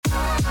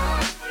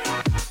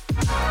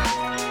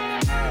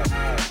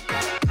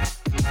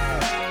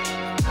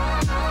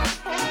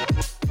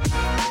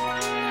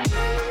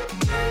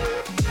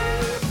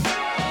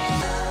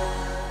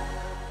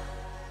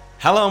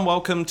Hello and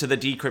welcome to the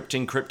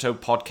Decrypting Crypto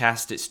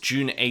podcast. It's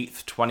June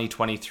 8th,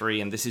 2023,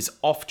 and this is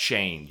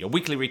Off-Chain, your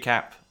weekly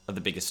recap of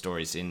the biggest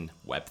stories in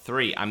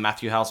Web3. I'm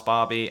Matthew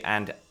House-Barbie,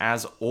 and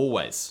as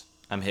always,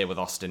 I'm here with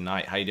Austin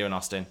Knight. How you doing,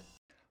 Austin?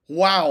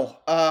 Wow,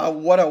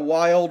 what a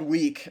wild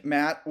week,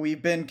 Matt.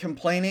 We've been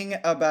complaining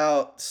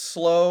about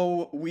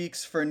slow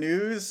weeks for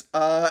news.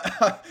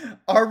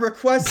 Our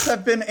requests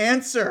have been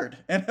answered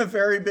in a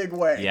very big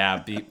way.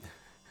 Yeah, be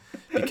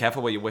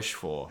careful what you wish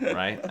for,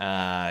 right?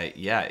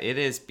 It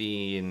has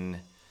been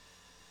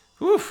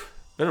bit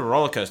of a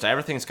roller coaster.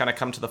 Everything's kind of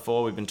come to the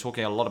fore. We've been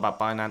talking a lot about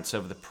Binance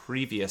over the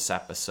previous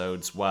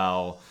episodes.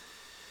 Well,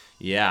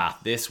 yeah,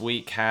 this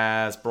week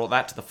has brought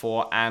that to the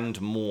fore and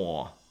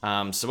more.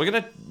 So we're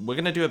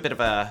gonna do a bit of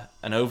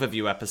an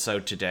overview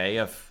episode today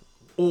of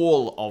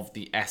all of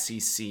the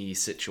SEC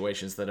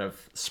situations that have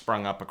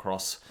sprung up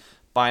across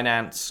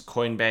Binance,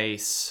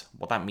 Coinbase,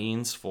 what that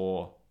means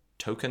for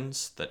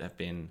tokens that have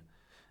been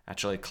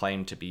actually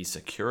claimed to be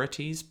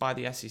securities by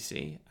the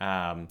SEC.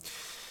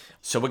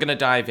 So we're gonna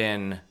dive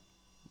in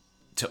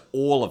to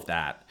all of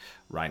that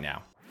right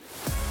now.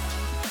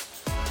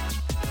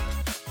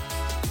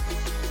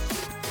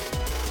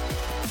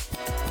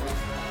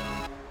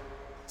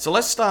 So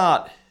let's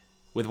start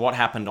with what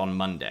happened on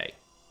Monday.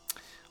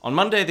 On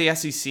Monday, the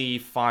SEC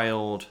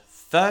filed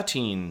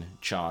 13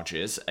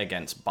 charges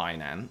against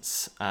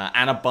Binance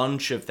and a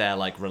bunch of their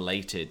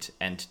related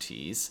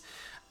entities,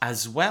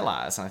 as well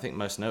as, and I think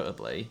most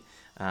notably,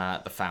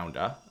 the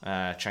founder,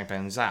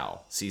 Changpeng Zhao,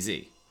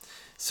 CZ.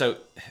 So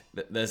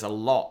there's a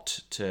lot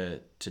to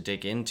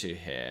dig into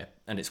here,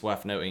 and it's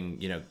worth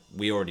noting,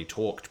 we already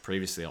talked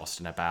previously,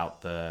 Austin,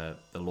 about the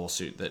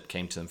lawsuit that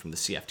came to them from the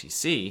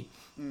CFTC.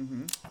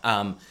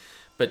 Mm-hmm.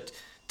 But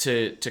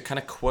to kind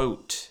of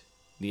quote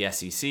the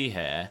SEC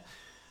here,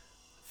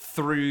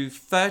 through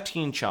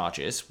 13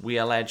 charges, we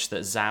allege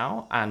that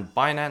Zhao and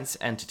Binance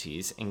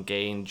entities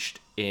engaged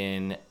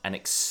in an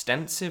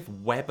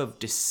extensive web of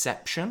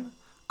deception,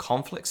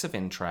 conflicts of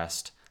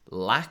interest,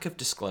 lack of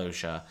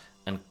disclosure,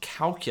 and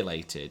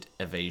calculated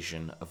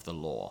evasion of the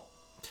law.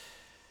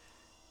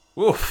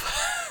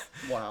 Oof.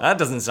 Wow. That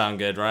doesn't sound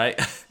good, right?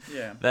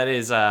 Yeah. That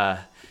is,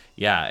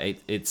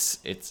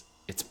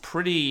 it's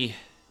pretty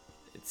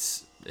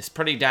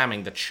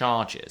damning, the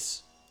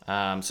charges.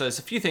 So there's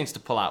a few things to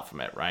pull out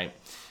from it, right?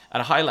 At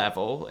a high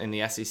level, in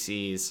the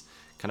SEC's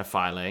kind of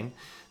filing,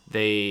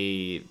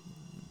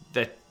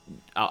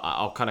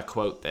 I'll kind of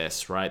quote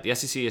this, right? The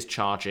SEC is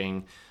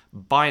charging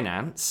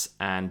Binance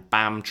and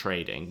BAM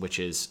Trading, which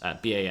is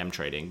BAM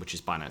Trading, which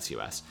is Binance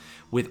US,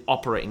 with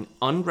operating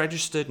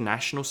unregistered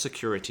national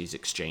securities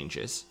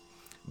exchanges,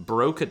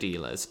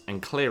 broker-dealers,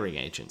 and clearing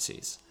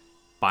agencies.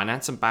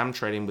 Binance and BAM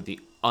Trading with the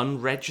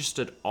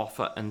unregistered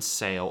offer and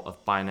sale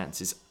of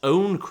Binance's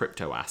own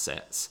crypto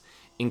assets,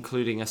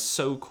 including a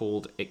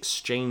so-called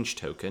exchange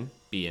token,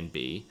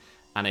 BNB,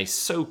 and a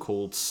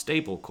so-called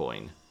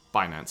stablecoin,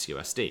 Binance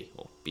USD,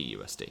 or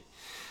BUSD.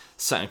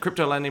 Certain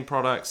crypto lending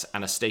products,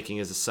 and a staking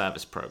as a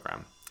service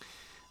program.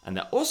 And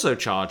they're also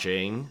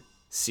charging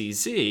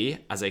CZ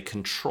as a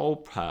control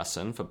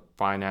person for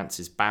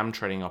Binance's BAM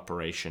trading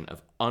operation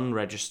of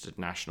unregistered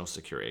national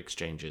security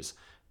exchanges,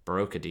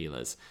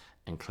 broker-dealers,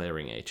 and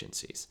clearing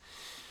agencies.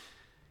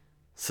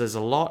 So there's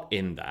a lot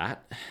in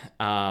that.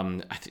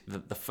 I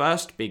think the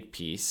first big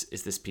piece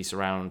is this piece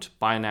around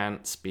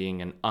Binance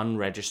being an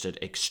unregistered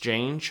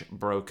exchange,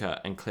 broker,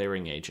 and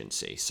clearing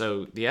agency.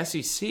 So the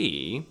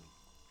SEC,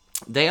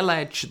 they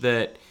allege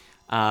that,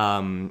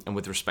 and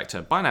with respect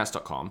to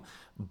Binance.com,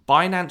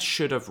 Binance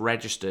should have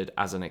registered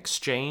as an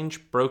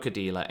exchange,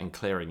 broker-dealer, and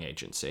clearing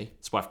agency.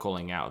 It's worth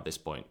calling out at this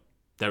point.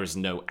 There is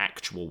no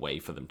actual way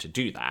for them to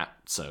do that,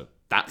 so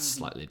that's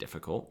slightly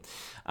difficult.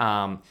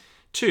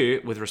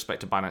 Two, with respect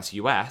to Binance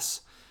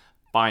US,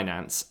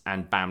 Binance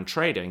and BAM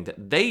Trading,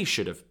 that they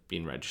should have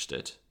been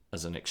registered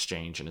as an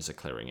exchange and as a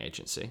clearing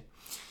agency.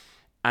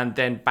 And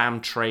then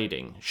BAM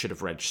Trading should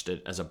have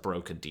registered as a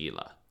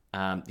broker-dealer.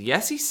 The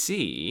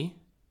SEC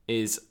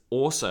is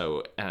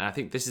also, and I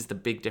think this is the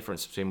big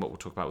difference between what we'll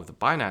talk about with the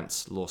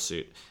Binance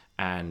lawsuit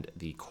and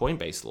the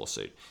Coinbase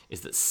lawsuit,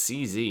 is that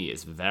CZ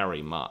is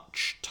very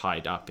much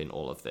tied up in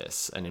all of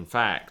this. And in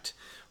fact,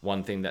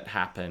 one thing that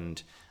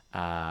happened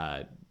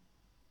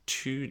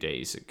 2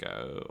 days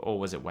ago, or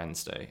was it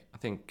Wednesday? I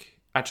think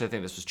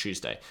this was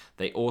Tuesday.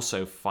 They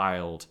also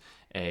filed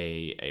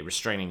a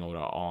restraining order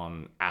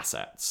on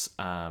assets,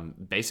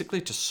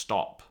 basically to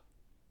stop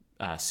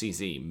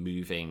CZ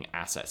moving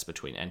assets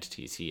between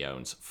entities he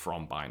owns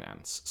from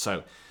Binance.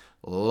 So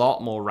a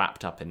lot more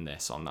wrapped up in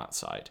this on that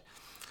side.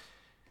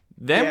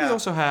 Then we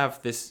also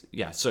have this.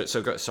 Yeah.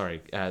 So go.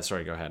 Sorry.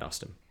 Go ahead,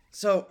 Austin.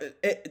 So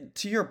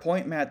to your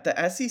point, Matt,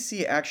 the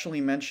SEC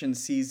actually mentioned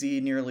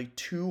CZ nearly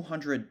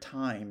 200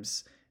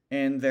 times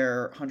in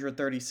their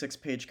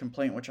 136-page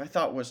complaint, which I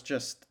thought was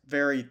just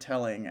very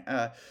telling.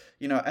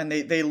 And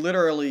they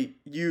literally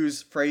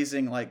use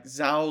phrasing like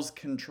Zhao's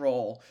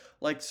control,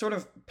 like sort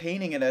of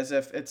painting it as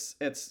if it's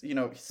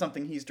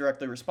something he's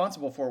directly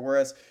responsible for.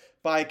 Whereas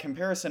by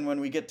comparison, when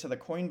we get to the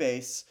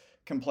Coinbase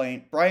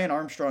complaint, Brian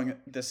Armstrong,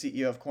 the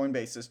CEO of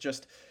Coinbase, is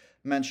just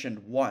mentioned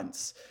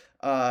once.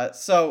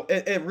 So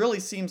it really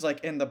seems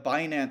like in the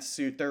Binance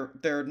suit,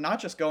 they're not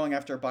just going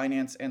after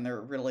Binance and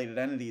their related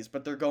entities,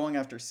 but they're going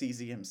after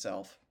CZ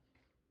himself.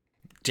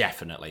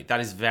 Definitely. That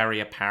is very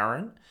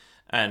apparent.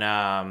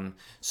 And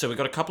so we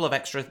got a couple of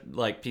extra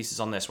like pieces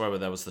on this where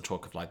there was the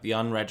talk of like the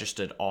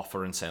unregistered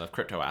offer and sale of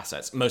crypto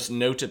assets, most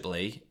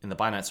notably in the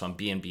Binance one,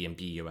 BNB and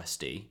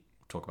BUSD.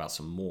 We'll talk about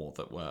some more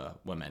that were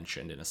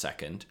mentioned in a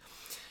second.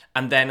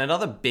 And then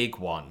another big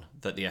one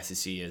that the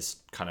SEC is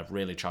kind of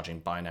really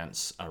charging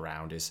Binance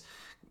around is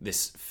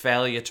this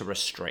failure to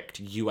restrict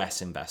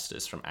US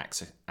investors from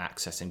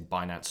accessing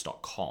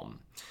Binance.com.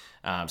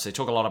 So they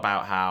talk a lot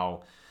about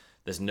how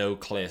there's no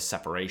clear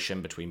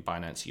separation between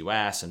Binance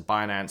US, and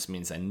Binance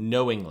means they're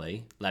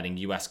knowingly letting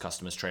US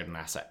customers trade on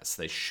assets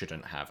they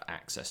shouldn't have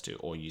access to,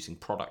 or using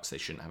products they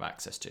shouldn't have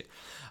access to.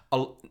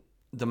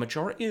 The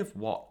majority of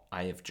what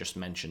I have just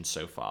mentioned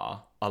so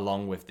far,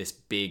 along with this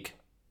big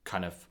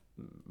kind of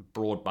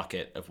broad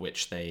bucket of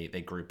which they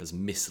group as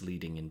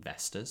misleading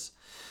investors,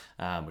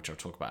 which I'll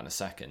talk about in a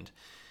second,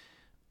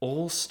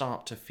 all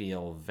start to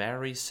feel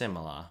very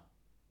similar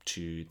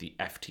to the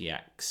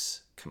FTX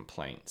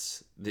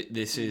complaints.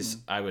 This is,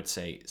 I would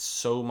say,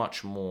 so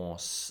much more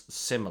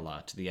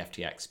similar to the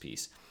FTX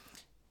piece.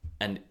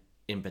 And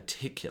in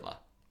particular,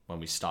 when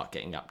we start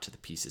getting up to the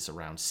pieces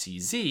around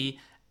CZ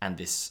and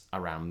this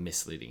around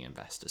misleading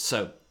investors.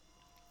 So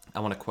I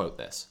want to quote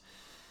this.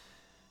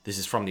 This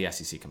is from the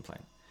SEC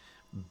complaint.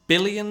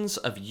 Billions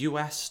of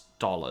US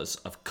dollars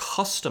of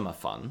customer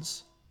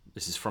funds,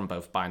 this is from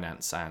both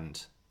Binance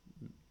and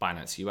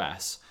Binance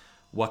US,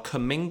 were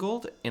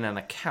commingled in an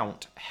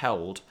account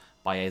held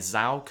by a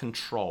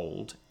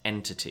ZAO-controlled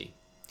entity.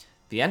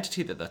 The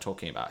entity that they're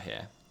talking about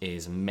here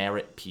is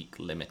Merit Peak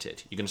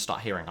Limited. You're going to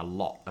start hearing a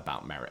lot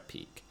about Merit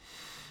Peak.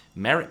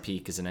 Merit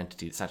Peak is an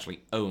entity that's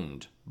actually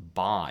owned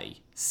by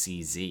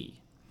CZ.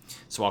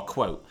 So I'll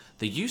quote,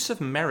 the use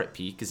of Merit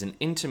Peak as an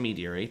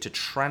intermediary to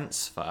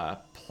transfer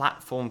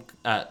platform,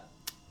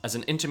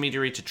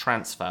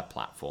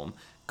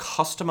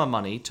 customer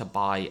money to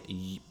buy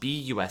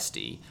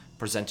BUSD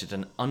presented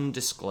an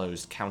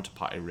undisclosed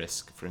counterparty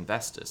risk for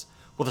investors.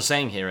 What they're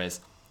saying here is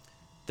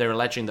they're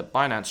alleging that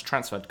Binance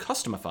transferred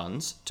customer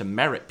funds to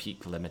Merit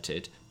Peak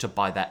Limited to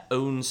buy their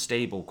own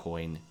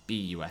stablecoin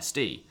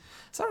BUSD.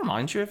 Does that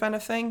remind you of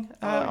anything,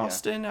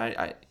 Austin?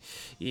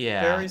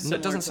 Yeah. Very similar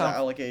it doesn't to sound the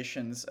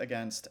allegations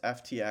against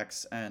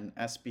FTX and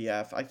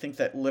SBF. I think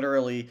that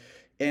literally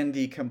in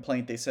the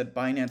complaint they said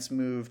Binance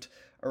moved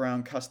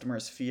around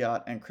customers'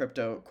 fiat and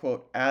crypto,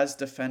 quote, as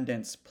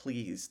defendants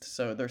pleased.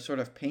 So they're sort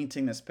of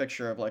painting this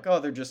picture of like, oh,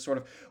 they're just sort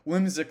of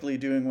whimsically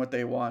doing what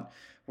they want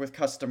with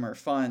customer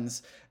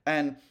funds.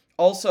 And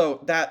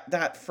also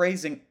that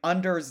phrasing,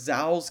 under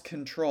ZAO's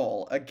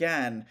control,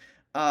 again,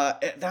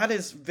 that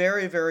is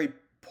very, very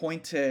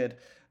pointed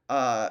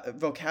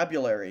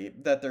vocabulary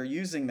that they're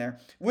using there.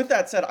 With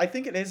that said, I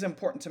think it is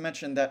important to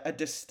mention that a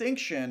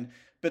distinction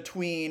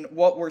between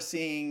what we're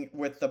seeing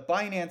with the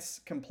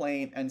Binance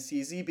complaint and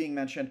CZ being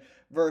mentioned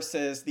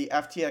versus the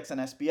FTX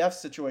and SBF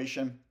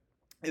situation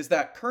is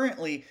that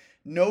currently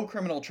no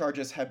criminal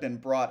charges have been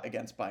brought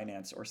against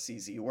Binance or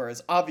CZ,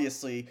 whereas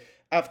obviously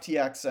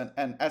FTX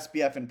and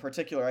SBF in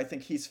particular, I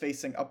think he's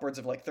facing upwards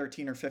of like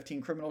 13 or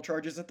 15 criminal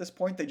charges at this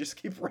point. They just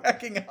keep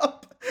racking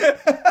up.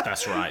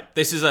 That's right.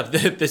 This is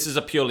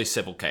a purely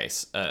civil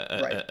case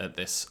right. at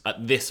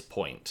this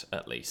point,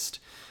 at least.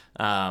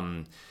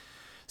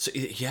 So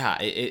yeah,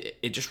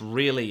 it just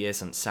really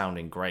isn't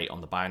sounding great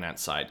on the Binance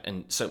side.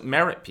 And so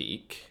Merit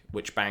Peak,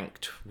 which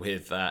banked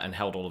with and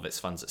held all of its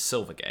funds at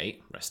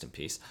Silvergate, rest in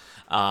peace,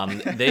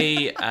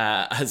 they,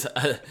 as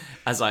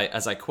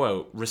I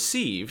quote,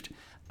 received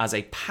as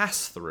a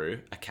pass-through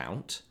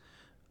account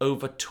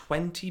over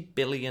 $20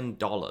 billion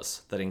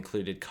that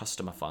included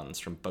customer funds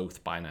from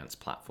both Binance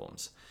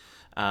platforms.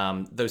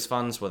 Those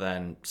funds were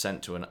then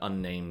sent to an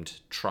unnamed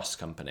trust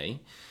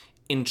company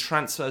in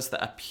transfers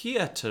that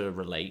appear to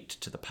relate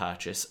to the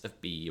purchase of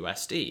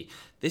BUSD.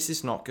 This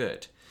is not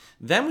good.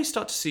 Then we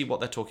start to see what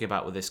they're talking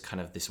about with this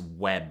kind of this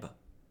web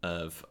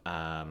of,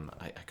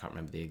 I can't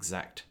remember the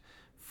exact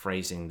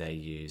phrasing they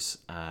use,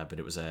 but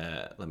it was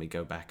let me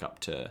go back up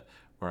to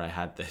where I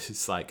had this.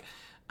 It's like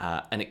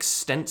an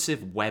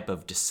extensive web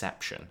of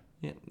deception.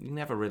 You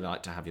never really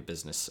like to have your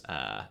business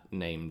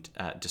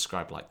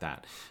described like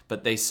that.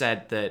 But they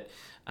said that,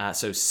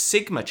 so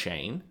Sigma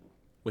Chain,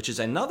 which is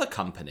another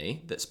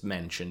company that's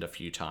mentioned a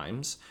few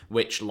times,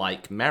 which,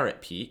 like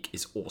Merit Peak,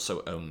 is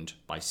also owned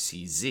by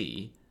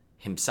CZ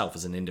himself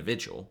as an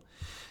individual.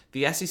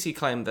 The SEC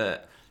claimed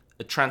that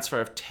a transfer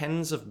of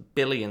tens of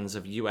billions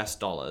of US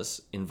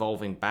dollars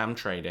involving BAM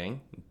trading,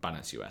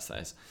 Binance US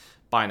that is,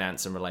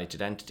 Binance and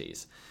related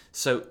entities.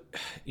 So,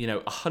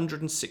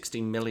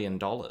 $160 million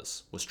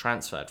was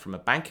transferred from a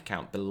bank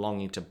account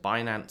belonging to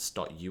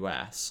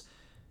Binance.us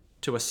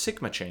to a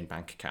Sigma Chain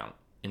bank account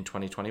in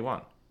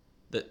 2021.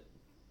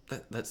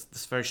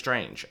 That's very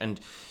strange. And,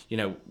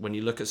 when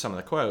you look at some of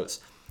the quotes,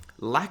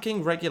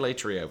 lacking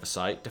regulatory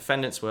oversight,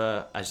 defendants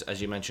were,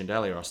 as you mentioned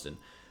earlier, Austin,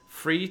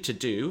 free to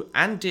do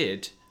and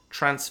did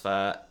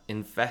transfer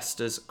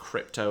investors'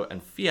 crypto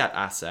and fiat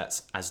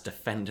assets as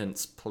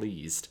defendants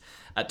pleased,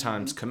 at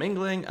times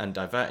commingling and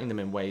diverting them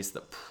in ways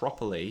that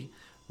properly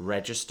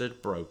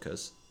registered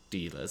brokers,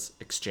 dealers,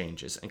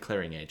 exchanges, and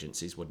clearing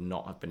agencies would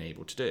not have been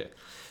able to do.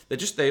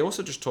 They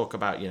also just talk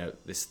about,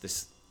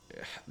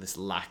 this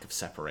lack of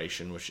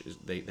separation, which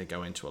they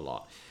go into a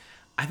lot.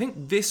 I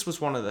think this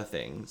was one of the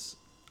things.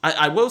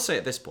 I will say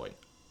at this point,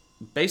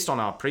 based on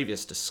our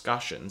previous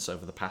discussions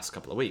over the past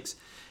couple of weeks,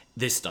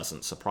 this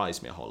doesn't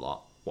surprise me a whole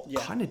lot. What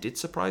kind of did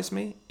surprise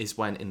me is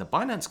when in the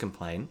Binance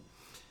complaint,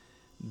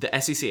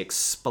 the SEC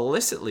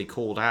explicitly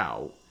called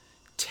out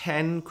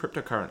 10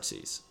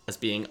 cryptocurrencies as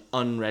being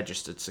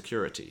unregistered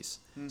securities.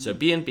 So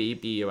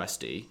BNB,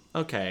 BUSD,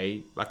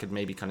 okay, I could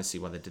maybe kind of see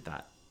why they did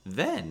that.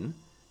 Then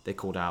they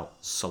called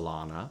out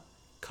Solana,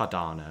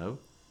 Cardano,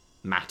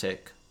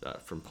 Matic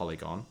from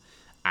Polygon,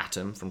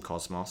 Atom from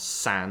Cosmos,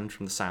 Sand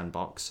from the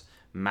Sandbox,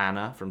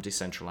 Mana from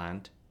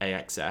Decentraland,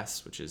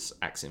 AXS, which is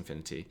Axie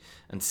Infinity,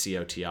 and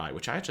COTI,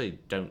 which I actually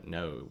don't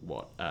know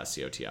what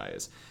COTI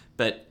is.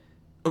 But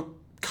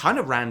kind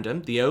of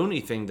random. The only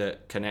thing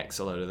that connects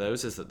a load of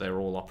those is that they're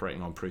all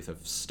operating on proof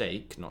of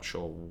stake. Not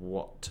sure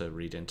what to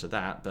read into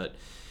that, but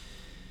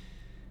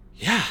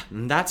yeah,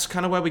 and that's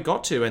kind of where we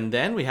got to. And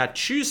then we had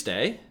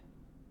Tuesday,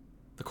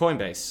 the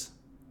Coinbase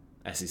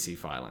SEC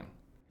filing.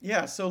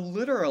 Yeah, so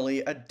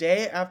literally a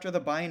day after the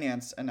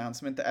Binance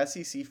announcement, the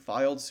SEC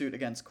filed suit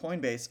against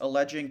Coinbase,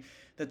 alleging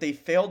that they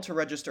failed to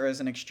register as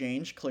an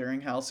exchange,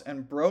 clearinghouse,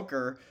 and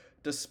broker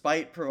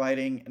despite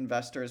providing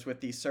investors with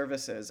these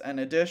services. And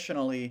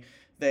additionally,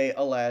 they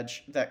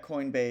allege that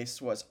Coinbase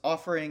was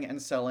offering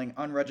and selling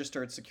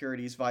unregistered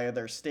securities via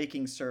their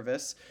staking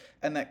service,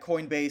 and that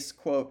Coinbase,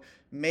 quote,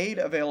 made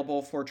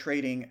available for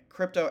trading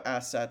crypto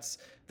assets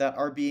that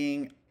are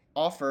being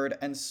offered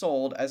and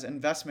sold as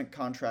investment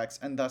contracts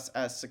and thus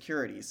as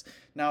securities.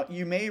 Now,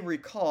 you may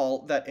recall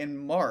that in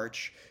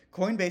March,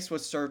 Coinbase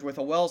was served with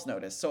a Wells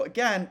notice. So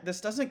again, this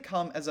doesn't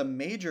come as a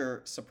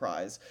major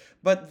surprise,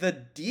 but the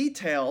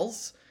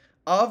details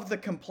of the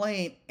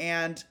complaint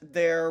and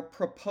their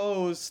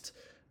proposed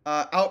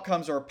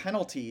outcomes or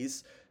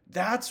penalties,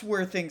 that's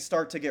where things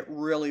start to get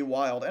really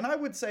wild. And I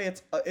would say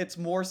it's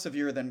more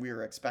severe than we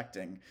were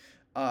expecting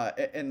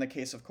in the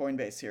case of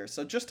Coinbase here.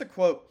 So just to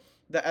quote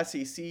the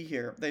SEC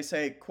here, they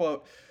say,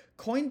 quote,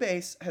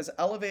 Coinbase has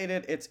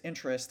elevated its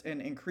interest in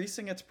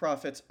increasing its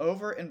profits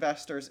over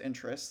investors'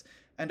 interests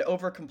and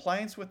over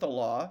compliance with the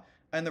law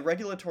and the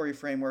regulatory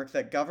framework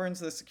that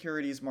governs the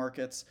securities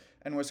markets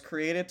and was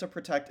created to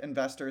protect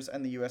investors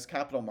and the U.S.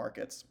 capital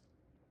markets.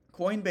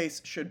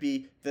 Coinbase should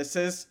be,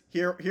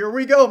 here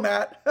we go,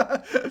 Matt.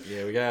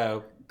 Here we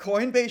go.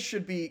 Coinbase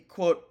should be,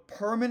 quote,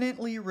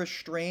 permanently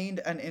restrained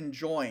and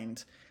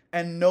enjoined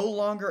and no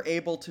longer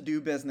able to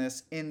do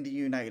business in the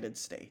United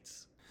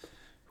States.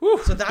 Whew,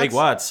 so that's big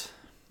words.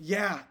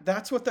 Yeah,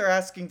 that's what they're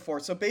asking for.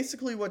 So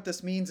basically what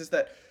this means is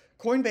that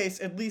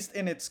Coinbase, at least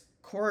in its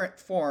current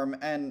form,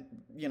 and,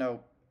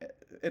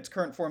 its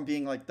current form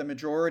being like the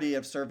majority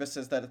of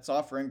services that it's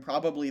offering,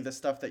 probably the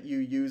stuff that you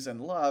use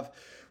and love,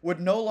 would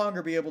no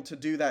longer be able to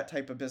do that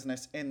type of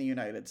business in the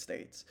United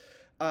States.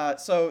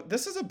 So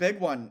this is a big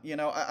one.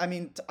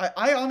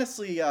 I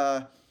honestly,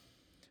 I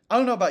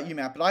don't know about you,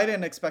 Matt, but I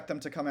didn't expect them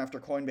to come after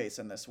Coinbase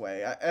in this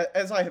way.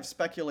 As I have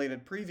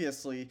speculated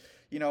previously,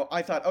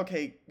 I thought,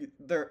 okay,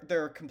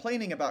 they're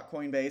complaining about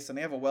Coinbase and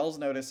they have a Wells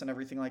notice and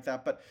everything like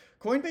that, but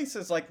Coinbase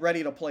is like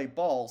ready to play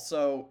ball.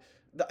 So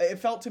it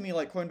felt to me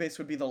like Coinbase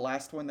would be the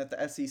last one that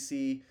the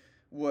SEC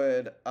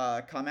would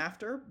come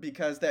after,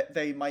 because that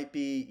they might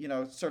be,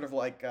 sort of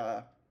like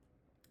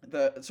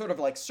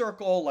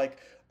Circle, like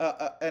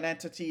an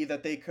entity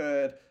that they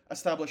could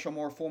establish a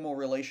more formal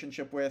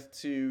relationship with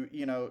to,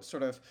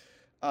 sort of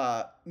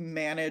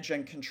manage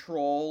and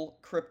control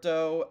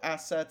crypto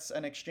assets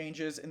and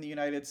exchanges in the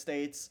United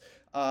States,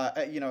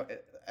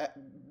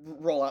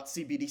 roll out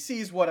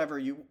CBDCs,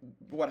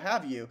 what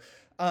have you.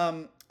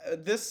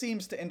 This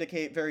seems to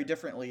indicate very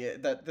differently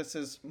that this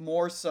is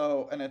more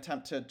so an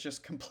attempt to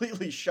just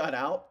completely shut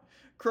out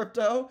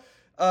crypto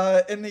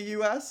in the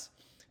U.S.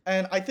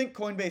 And I think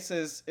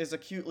Coinbase is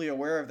acutely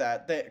aware of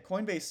that.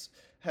 Coinbase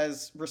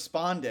has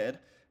responded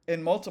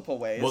in multiple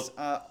ways.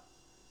 Well,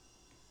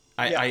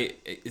 I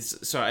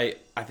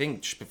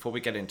think just before we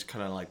get into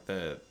kind of like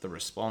the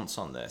response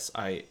on this,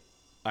 I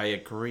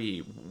agree.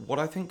 What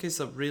I think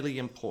is a really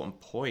important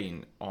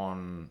point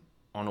on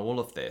all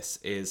of this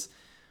is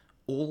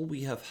all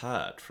we have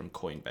heard from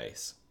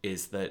Coinbase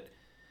is that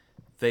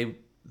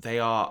they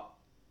are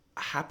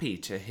happy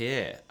to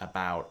hear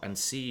about and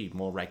see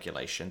more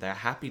regulation. They're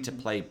happy to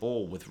play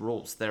ball with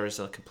rules. There is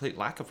a complete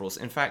lack of rules.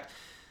 In fact,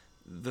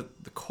 the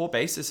core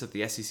basis of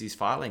the SEC's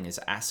filing is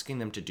asking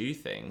them to do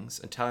things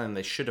and telling them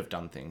they should have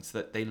done things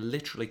that they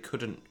literally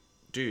couldn't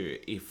do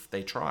if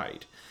they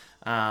tried.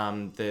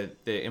 The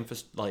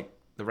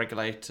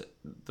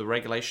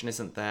regulation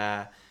isn't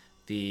there.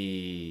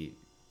 The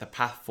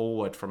path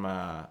forward from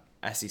a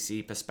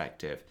SEC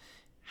perspective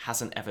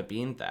hasn't ever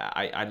been there.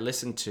 I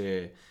listened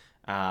to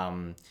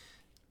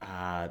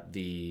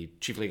the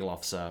chief legal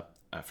officer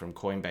from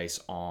Coinbase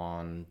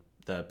on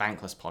the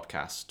Bankless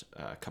podcast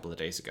a couple of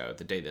days ago,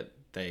 the day that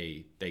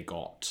they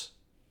got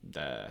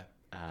the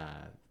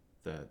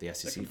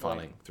SEC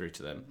filing through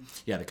to them.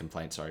 Yeah, the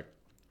complaint, sorry.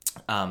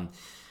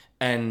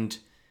 And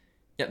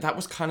yeah, that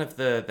was kind of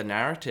the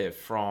narrative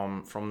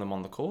from them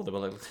on the call. They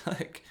were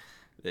like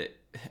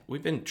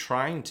we've been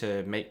trying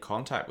to make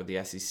contact with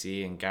the SEC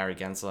and Gary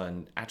Gensler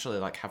and actually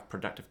like have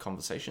productive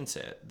conversations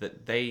here,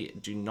 that they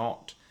do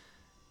not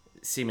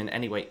seem in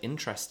any way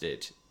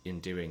interested in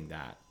doing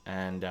that.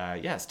 And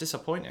yeah, it's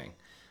disappointing.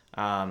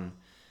 But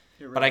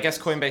I guess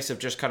Coinbase have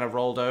just kind of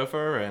rolled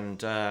over and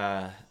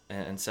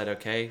said,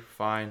 okay,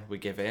 fine, we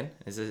give in.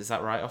 Is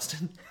that right,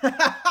 Austin?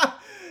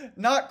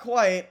 Not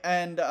quite,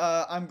 and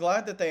I'm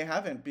glad that they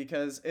haven't,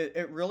 because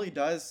it really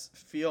does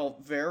feel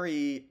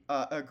very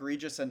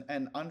egregious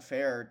and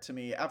unfair to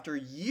me. After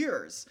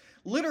years,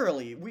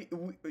 literally,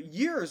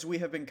 years we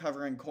have been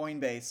covering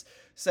Coinbase,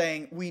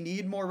 saying we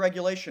need more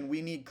regulation,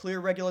 we need clear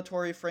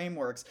regulatory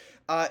frameworks.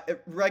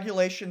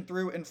 Regulation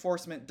through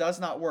enforcement does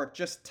not work.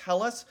 Just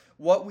tell us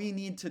what we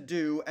need to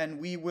do, and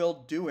we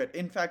will do it.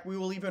 In fact, we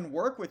will even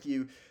work with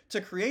you to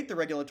create the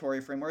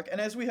regulatory framework.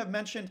 And as we have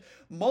mentioned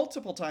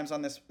multiple times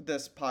on this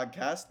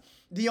podcast,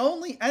 the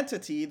only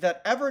entity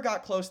that ever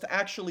got close to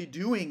actually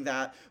doing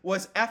that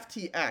was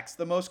FTX,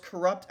 the most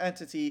corrupt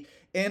entity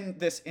in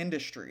this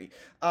industry.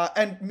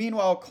 And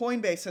meanwhile,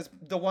 Coinbase, has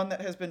the one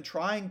that has been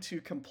trying to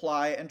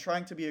comply and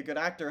trying to be a good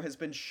actor, has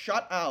been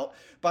shut out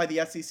by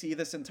the SEC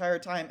this entire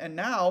time, and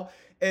now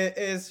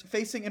is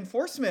facing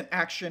enforcement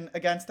action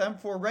against them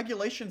for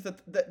regulations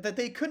that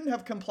they couldn't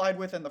have complied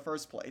with in the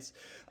first place.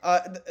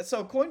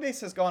 So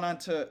Coinbase has gone on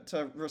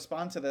to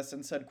respond to this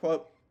and said,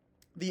 quote,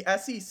 "The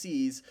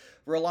SEC's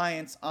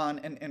reliance on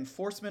an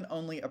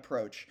enforcement-only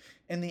approach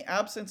in the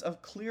absence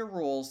of clear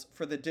rules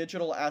for the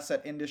digital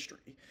asset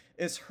industry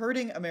is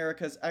hurting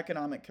America's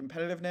economic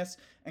competitiveness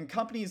and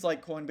companies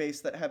like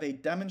Coinbase that have a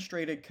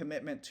demonstrated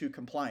commitment to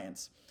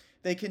compliance."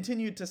 They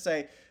continued to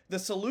say, "The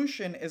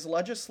solution is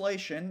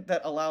legislation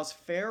that allows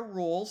fair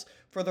rules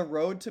for the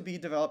road to be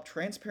developed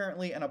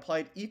transparently and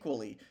applied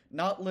equally,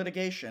 not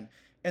litigation.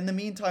 In the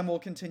meantime, we'll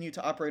continue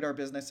to operate our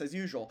business as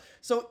usual."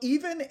 So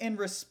even in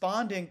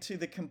responding to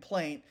the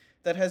complaint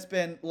that has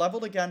been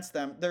leveled against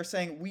them, they're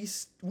saying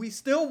we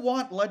still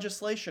want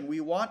legislation. We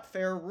want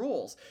fair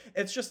rules.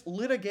 It's just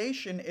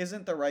litigation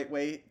isn't the right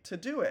way to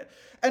do it.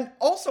 And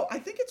also, I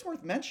think it's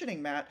worth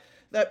mentioning, Matt,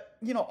 that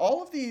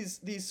all of these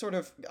sort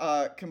of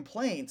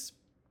complaints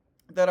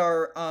that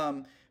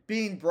are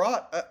being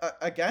brought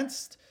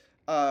against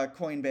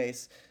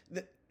Coinbase,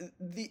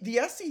 the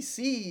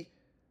SEC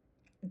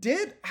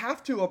did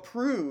have to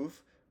approve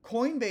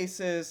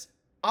Coinbase's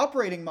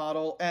operating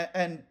model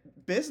and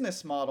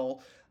business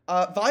model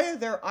via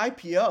their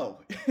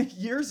IPO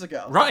years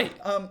ago. Right.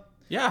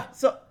 Yeah.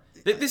 So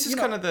this is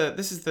kind of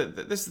this is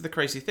the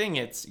crazy thing.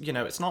 It's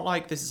it's not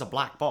like this is a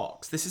black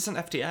box. This isn't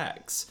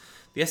FTX.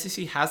 The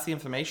SEC has the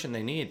information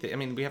they need. I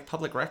mean, we have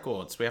public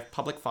records, we have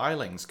public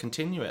filings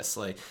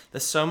continuously.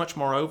 There's so much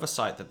more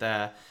oversight that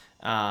they're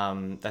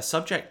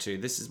subject to.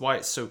 This is why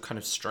it's so kind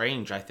of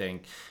strange, I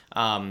think.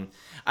 And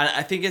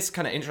I think it's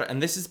kind of interesting.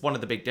 And this is one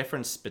of the big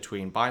differences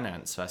between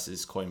Binance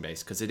versus Coinbase,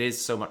 because it is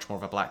so much more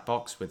of a black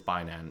box with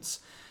Binance.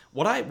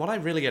 What I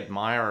really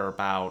admire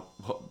about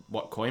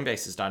what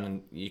Coinbase has done,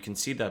 and you can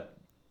see the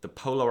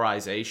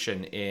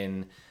polarization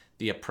in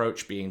the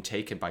approach being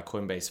taken by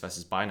Coinbase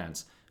versus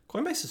Binance.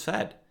 Coinbase has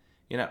said,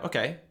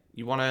 okay,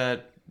 you want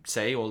to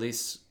say all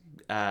these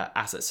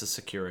assets as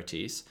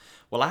securities.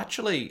 Well,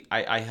 actually,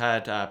 I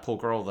heard Paul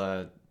Grohl,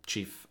 the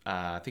chief,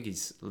 I think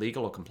he's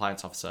legal or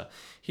compliance officer,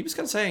 he was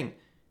kind of saying,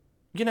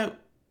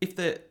 if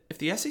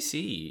the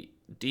SEC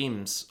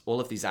deems all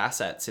of these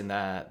assets in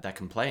their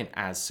complaint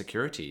as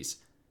securities,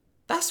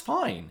 that's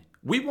fine.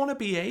 We want to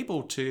be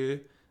able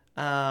to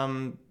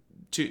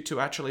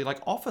actually like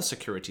offer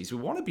securities. We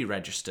want to be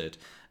registered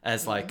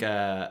as like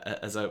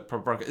as a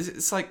broker.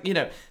 It's like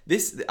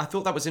this. I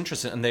thought that was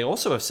interesting, and they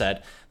also have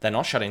said they're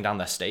not shutting down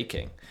their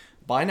staking.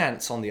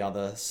 Binance, on the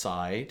other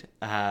side,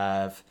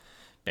 have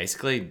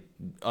basically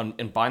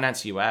in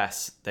Binance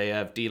US, they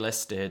have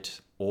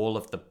delisted all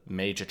of the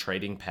major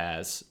trading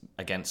pairs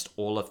against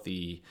all of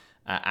the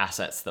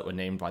assets that were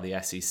named by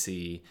the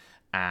SEC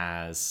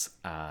as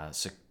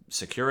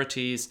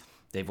securities.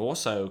 They've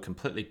also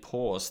completely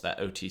paused their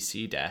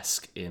OTC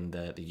desk in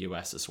the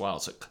US as well.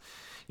 So,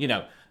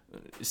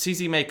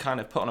 CZ may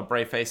kind of put on a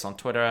brave face on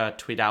Twitter,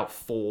 tweet out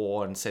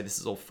and say this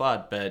is all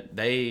FUD, but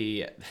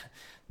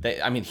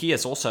I mean, he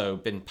has also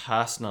been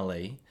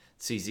personally,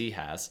 CZ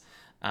has,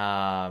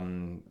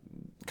 kind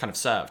of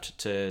served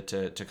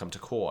to come to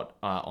court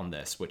on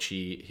this, which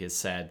he has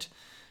said,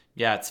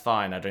 yeah, it's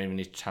fine. I don't even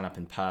need to turn up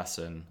in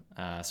person,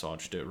 so I'll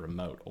just do it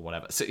remote or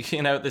whatever. So,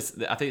 this,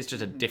 I think it's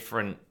just a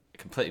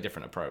completely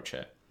different approach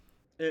here.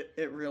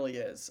 It really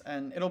is.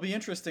 And it'll be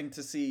interesting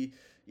to see,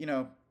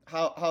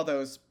 how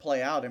those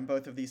play out in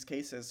both of these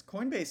cases.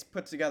 Coinbase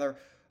put together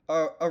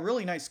a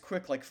really nice,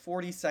 quick, like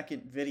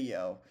 40-second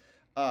video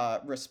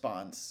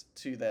responds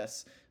to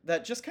this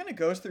that just kind of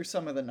goes through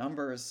some of the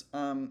numbers.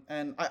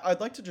 And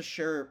I'd like to just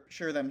share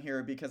them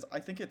here because I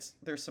think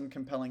there's some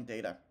compelling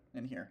data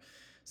in here.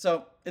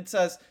 So it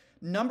says,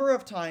 number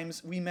of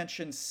times we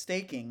mentioned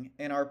staking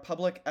in our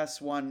public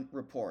S1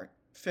 report,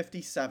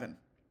 57.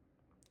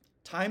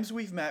 Times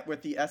we've met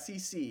with the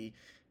SEC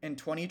in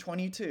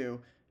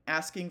 2022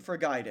 asking for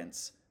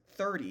guidance,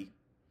 30.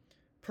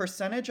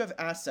 Percentage of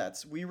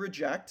assets we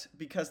reject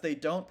because they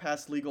don't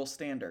pass legal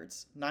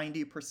standards,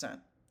 90%.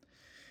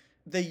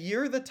 The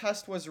year the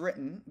test was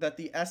written that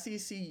the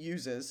SEC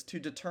uses to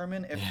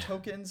determine if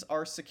tokens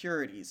are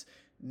securities,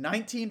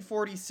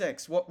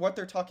 1946. What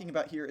they're talking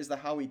about here is the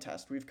Howey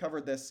test. We've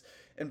covered this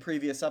in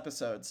previous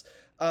episodes.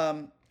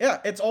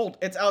 It's old.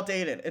 It's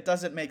outdated. It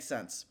doesn't make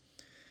sense.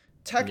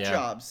 Tech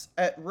jobs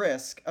at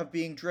risk of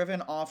being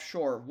driven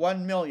offshore,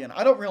 1 million.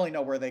 I don't really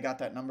know where they got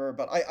that number,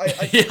 but I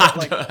think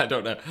I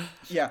don't know.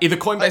 Yeah, either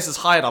Coinbase has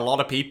hired a lot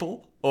of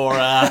people, or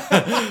I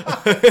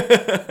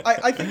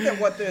think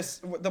that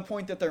the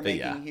point that they're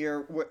making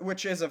here,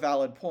 which is a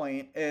valid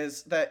point,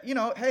 is that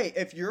hey,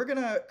 if you're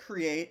gonna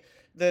create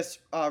this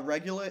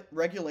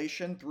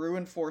regulation through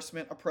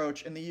enforcement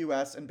approach in the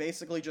U.S. and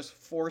basically just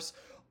force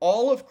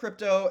all of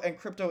crypto and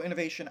crypto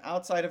innovation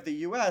outside of the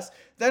US,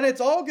 then it's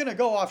all going to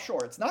go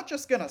offshore. It's not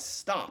just going to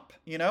stop,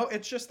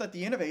 it's just that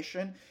the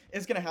innovation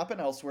is going to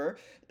happen elsewhere.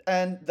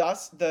 And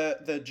thus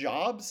the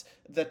jobs,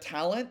 the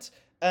talent,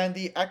 and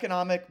the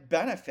economic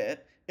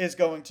benefit is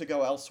going to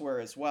go elsewhere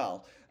as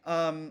well.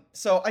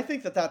 So I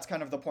think that that's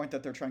kind of the point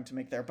that they're trying to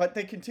make there. But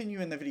they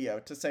continue in the video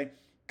to say,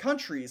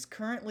 countries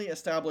currently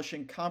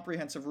establishing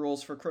comprehensive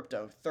rules for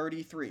crypto,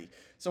 33.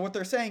 So what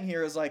they're saying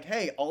here is like,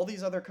 hey, all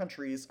these other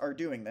countries are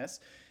doing this.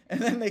 And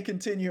then they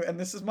continue, and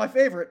this is my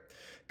favorite,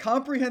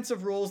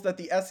 comprehensive rules that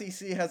the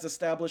SEC has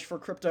established for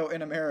crypto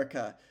in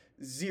America,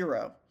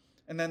 0.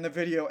 And then the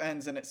video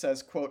ends and it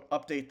says, quote,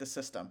 update the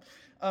system.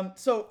 I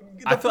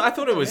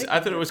thought it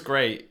was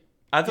great.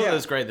 I thought it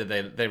was great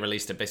that they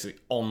released it basically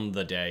on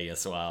the day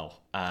as well.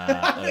 They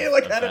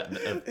had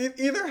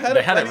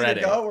it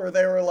ready to go, or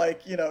they were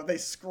like, they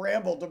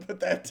scrambled to put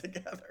that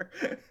together.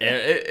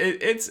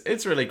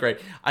 It's really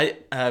great. I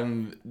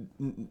kind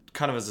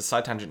of as a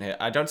side tangent here,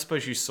 I don't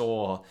suppose you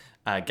saw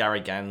Gary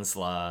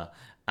Gensler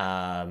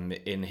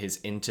in his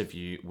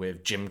interview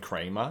with Jim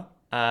Cramer.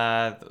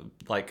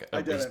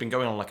 He's been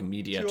going on like a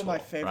media tour. Two of my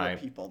favorite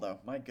people, though.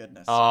 My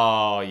goodness.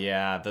 Oh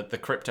yeah, the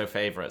crypto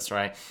favorites,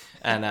 right?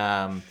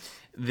 And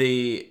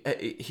he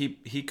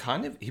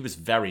was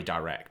very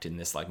direct in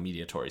this like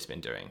media tour he's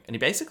been doing, and he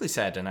basically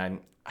said, and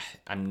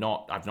I've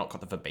not got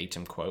the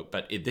verbatim quote,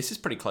 but this is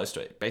pretty close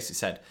to it. Basically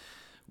said,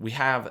 we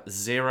have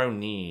zero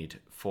need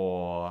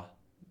for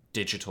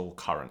digital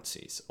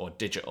currencies or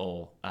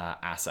digital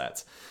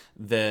assets.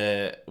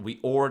 We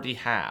already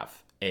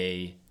have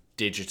a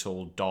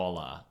digital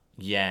dollar,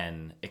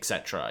 yen,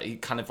 etc. He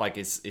kind of like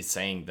is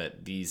saying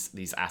that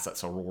these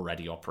assets are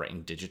already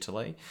operating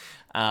digitally.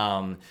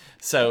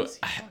 So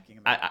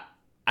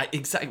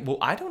exactly. Well,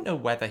 I don't know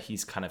whether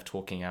he's kind of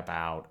talking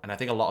about, and I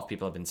think a lot of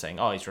people have been saying,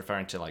 oh, he's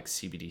referring to like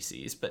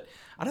CBDCs, but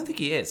I don't think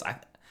he is.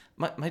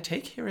 My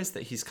take here is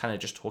that he's kind of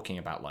just talking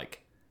about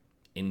like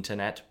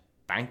internet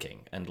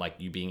banking and like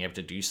you being able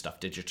to do stuff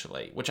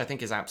digitally, which I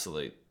think is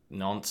absolute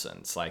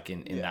nonsense, like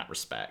in that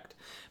respect.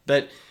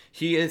 But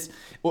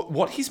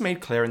what he's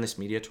made clear in this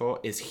media tour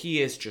is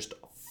he is just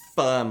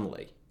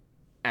firmly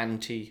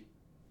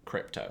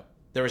anti-crypto.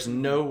 There is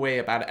no way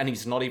about it, and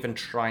he's not even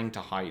trying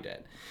to hide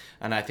it.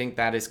 And I think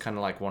that is kind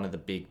of like one of the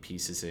big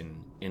pieces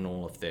in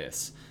all of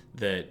this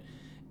that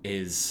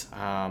is,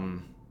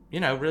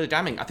 really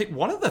damning. I think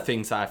one of the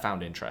things that I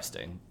found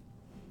interesting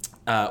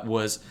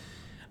was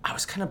I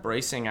was kind of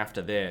bracing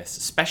after this,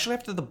 especially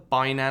after the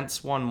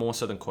Binance one, more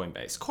so than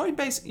Coinbase.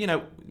 Coinbase,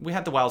 we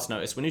had the Wells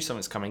notice. We knew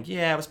something's coming.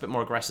 Yeah, it was a bit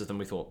more aggressive than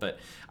we thought. But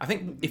I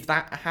think if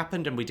that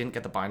happened and we didn't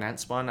get the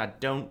Binance one, I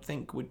don't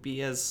think we'd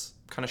be as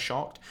kind of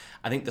shocked.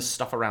 I think the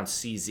stuff around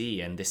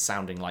CZ and this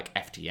sounding like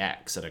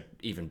FTX at an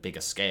even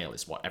bigger scale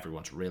is what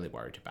everyone's really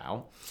worried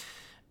about.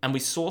 And we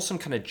saw some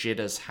kind of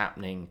jitters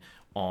happening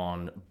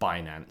on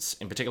Binance,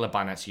 in particular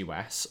Binance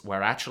US,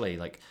 where actually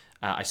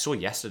I saw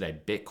yesterday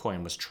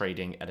Bitcoin was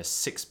trading at a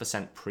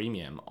 6%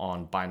 premium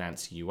on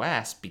Binance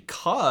US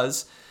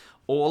because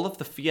all of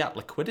the fiat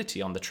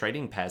liquidity on the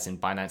trading pairs in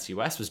Binance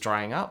US was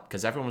drying up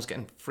because everyone was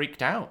getting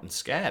freaked out and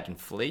scared and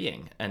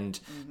fleeing and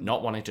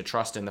not wanting to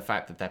trust in the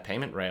fact that their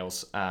payment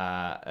rails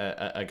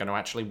are going to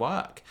actually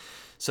work.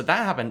 So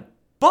that happened.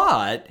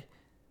 But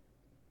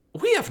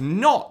we have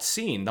not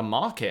seen the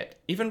market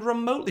even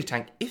remotely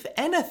tank. If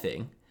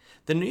anything,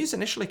 the news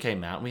initially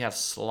came out and we had a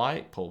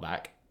slight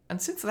pullback.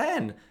 And since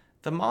then,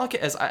 the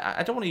market has,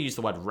 I don't want to use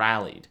the word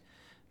rallied,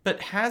 but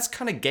has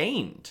kind of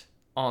gained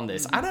on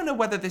this. I don't know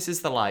whether this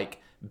is the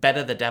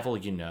better the devil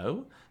you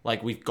know,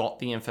 like we've got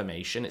the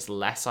information, it's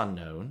less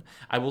unknown.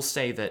 I will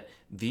say that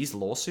these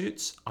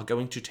lawsuits are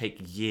going to take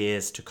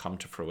years to come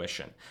to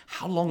fruition.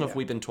 How long have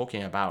we been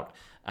talking about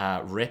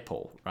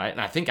Ripple, right?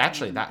 And I think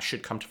actually that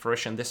should come to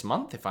fruition this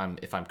month if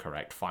I'm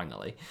correct,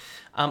 finally.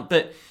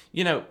 But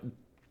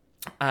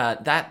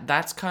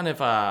That's kind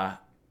of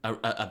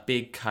a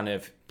big kind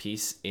of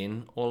piece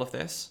in all of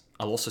this.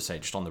 I'll also say,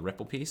 just on the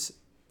Ripple piece,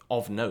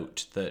 of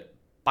note that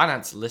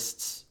Binance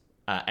lists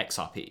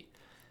XRP,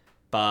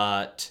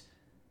 but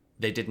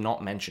they did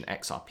not mention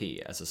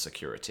XRP as a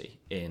security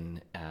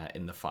in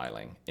the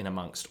filing, in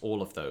amongst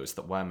all of those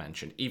that were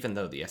mentioned, even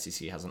though the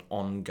SEC has an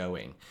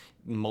ongoing,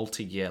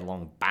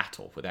 multi-year-long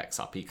battle with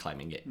XRP,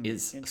 claiming it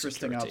is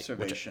Interesting a security,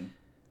 observation.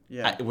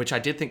 which I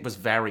did think was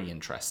very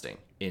interesting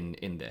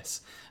in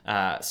this.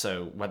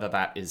 So whether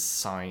that is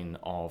sign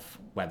of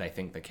where they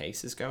think the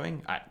case is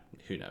going,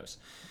 who knows.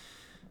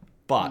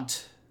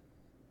 But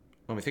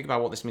when we think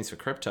about what this means for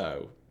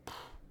crypto,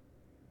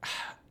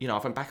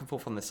 I've went back and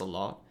forth on this a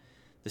lot.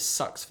 This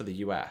sucks for the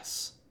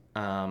US.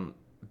 But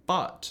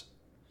I'm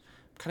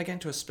kind of getting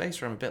to a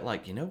space where I'm a bit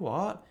like, you know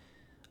what?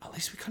 At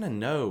least we kind of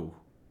know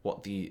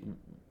what the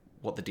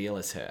deal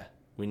is here.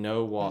 We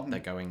know what they're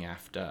going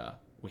after.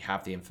 We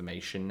have the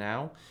information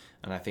now.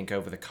 And I think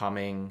over the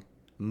coming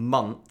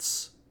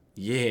months,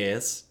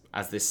 years,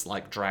 as this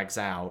drags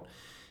out,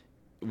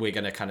 we're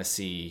going to kind of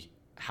see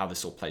how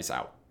this all plays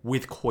out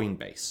with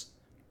Coinbase.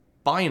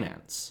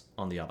 Binance,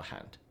 on the other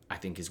hand, I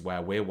think is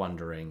where we're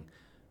wondering,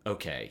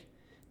 okay,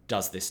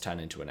 does this turn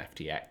into an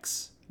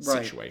FTX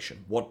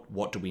situation? Right.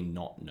 What do we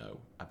not know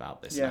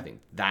about this? Yeah. And I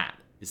think that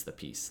is the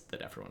piece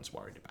that everyone's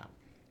worried about.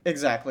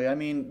 Exactly. I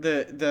mean,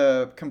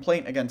 the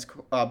complaint against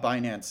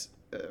Binance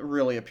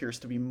really appears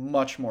to be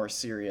much more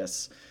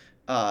serious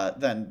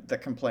than the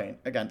complaint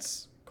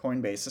against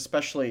Coinbase,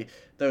 especially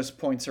those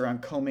points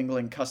around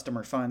commingling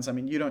customer funds. I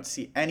mean, you don't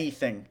see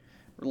anything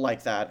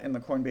like that in the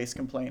Coinbase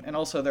complaint. And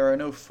also, there are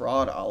no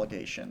fraud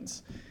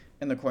allegations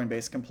in the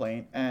Coinbase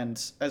complaint. And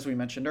as we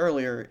mentioned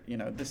earlier,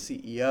 the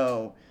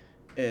CEO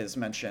is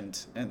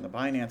mentioned in the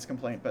Binance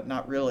complaint, but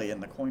not really in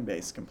the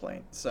Coinbase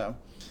complaint. So,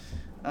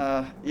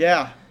 I'm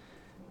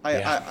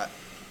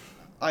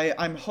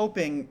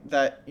hoping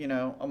that,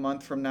 a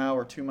month from now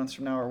or 2 months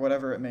from now or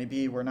whatever it may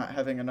be, we're not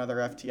having another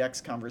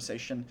FTX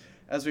conversation.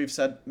 As we've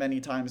said many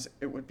times,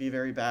 it would be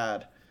very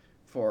bad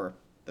for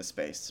the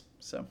space.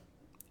 So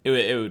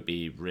it would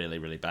be really,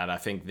 really bad. I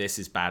think this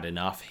is bad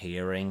enough,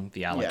 hearing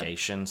the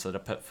allegations that are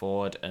put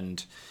forward.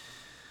 And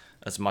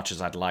as much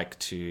as I'd like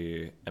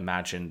to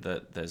imagine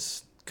that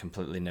there's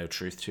completely no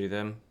truth to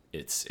them,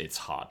 it's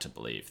hard to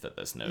believe that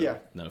there's no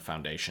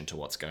foundation to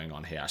what's going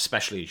on here,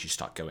 especially as you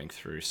start going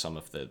through some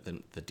of the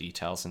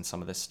details in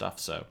some of this stuff.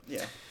 So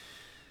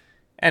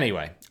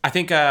anyway, I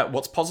think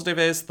what's positive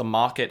is the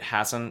market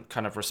hasn't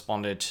kind of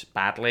responded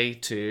badly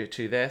to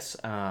this.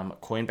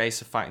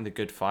 Coinbase are fighting the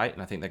good fight,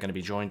 and I think they're going to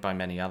be joined by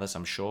many others,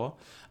 I'm sure.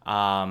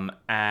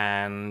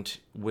 And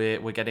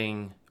we're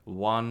getting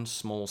one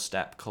small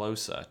step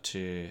closer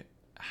to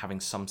having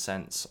some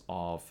sense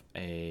of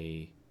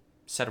a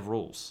set of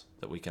rules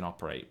that we can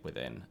operate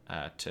within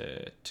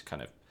to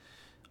kind of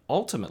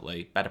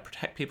ultimately better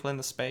protect people in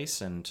the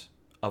space and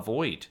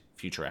avoid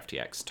future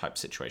FTX type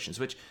situations,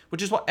 which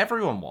is what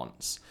everyone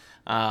wants.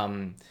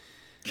 I'm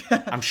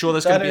sure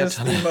there's going to be a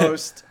ton of... That is the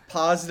most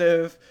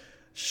positive,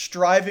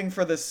 striving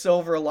for the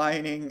silver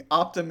lining,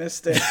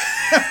 optimistic,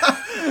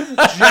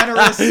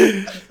 generous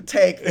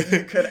take that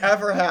you could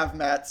ever have,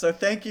 Matt. So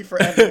thank you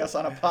for ending us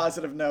on a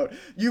positive note.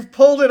 You've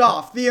pulled it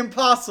off, the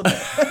impossible.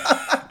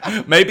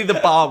 Maybe the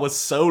bar was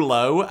so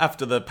low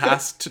after the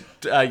past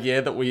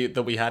year that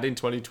we had in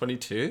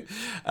 2022.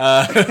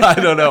 I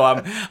don't know.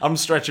 I'm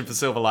stretching for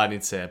silver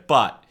linings here,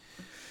 but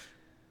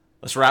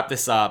let's wrap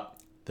this up.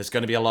 There's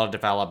going to be a lot of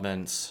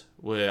developments.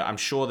 I'm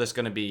sure there's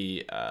going to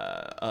be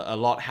a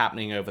lot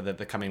happening over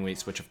the coming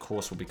weeks, which of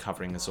course we'll be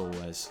covering as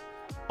always.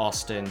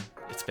 Austin,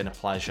 it's been a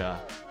pleasure,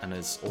 and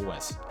as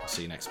always, I'll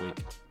see you next week.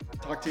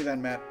 Talk to you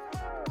then, Matt.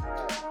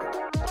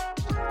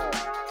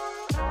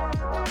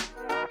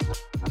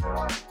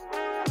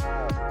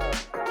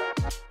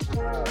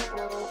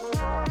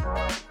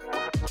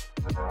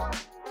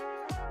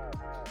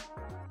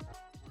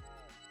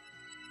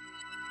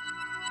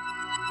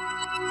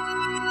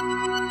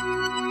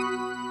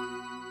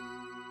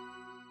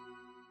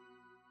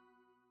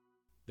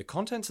 The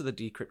contents of the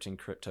Decrypting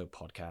Crypto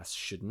podcast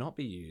should not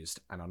be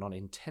used and are not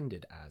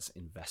intended as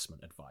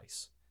investment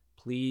advice.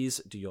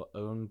 Please do your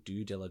own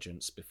due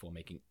diligence before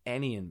making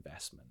any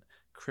investment,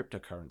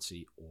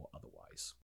 cryptocurrency or otherwise.